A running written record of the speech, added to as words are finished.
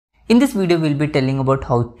In this video, we'll be telling about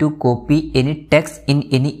how to copy any text in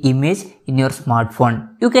any image in your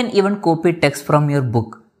smartphone. You can even copy text from your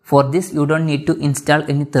book. For this, you don't need to install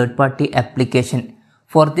any third-party application.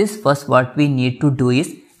 For this, first what we need to do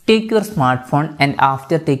is take your smartphone, and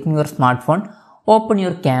after taking your smartphone, open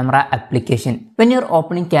your camera application. When you're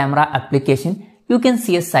opening camera application, you can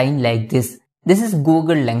see a sign like this. This is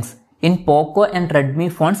Google Lens. In Poco and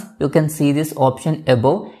Redmi phones, you can see this option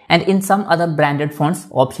above, and in some other branded phones,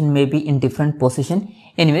 option may be in different position.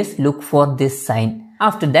 Anyways, look for this sign.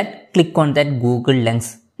 After that, click on that Google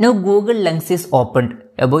Lens. Now Google Lens is opened.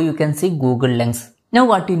 Above you can see Google Lens. Now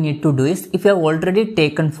what you need to do is, if you have already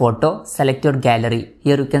taken photo, select your gallery.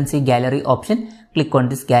 Here you can see gallery option. Click on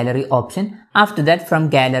this gallery option. After that, from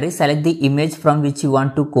gallery, select the image from which you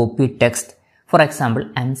want to copy text. For example,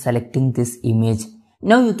 I am selecting this image.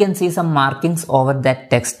 Now you can see some markings over that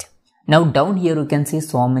text. Now down here you can see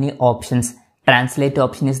so many options. Translate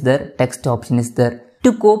option is there, text option is there.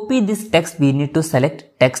 To copy this text, we need to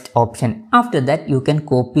select text option. After that, you can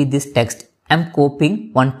copy this text. I am copying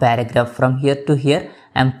one paragraph from here to here.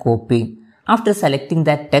 I am copying. After selecting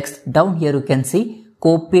that text, down here you can see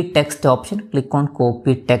copy text option. Click on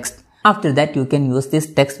copy text. After that, you can use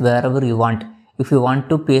this text wherever you want. If you want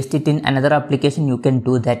to paste it in another application, you can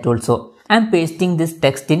do that also. I am pasting this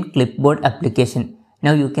text in clipboard application.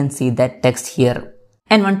 Now you can see that text here.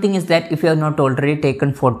 And one thing is that if you have not already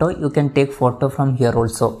taken photo, you can take photo from here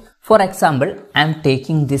also. For example, I am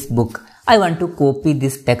taking this book. I want to copy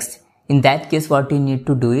this text. In that case, what you need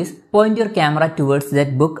to do is point your camera towards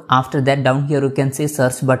that book. After that, down here you can see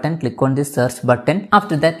search button. Click on this search button.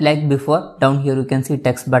 After that, like before, down here you can see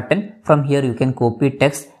text button. From here you can copy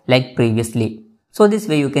text like previously. So this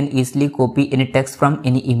way you can easily copy any text from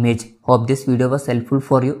any image. Hope this video was helpful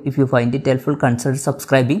for you. If you find it helpful, consider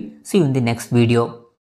subscribing. See you in the next video.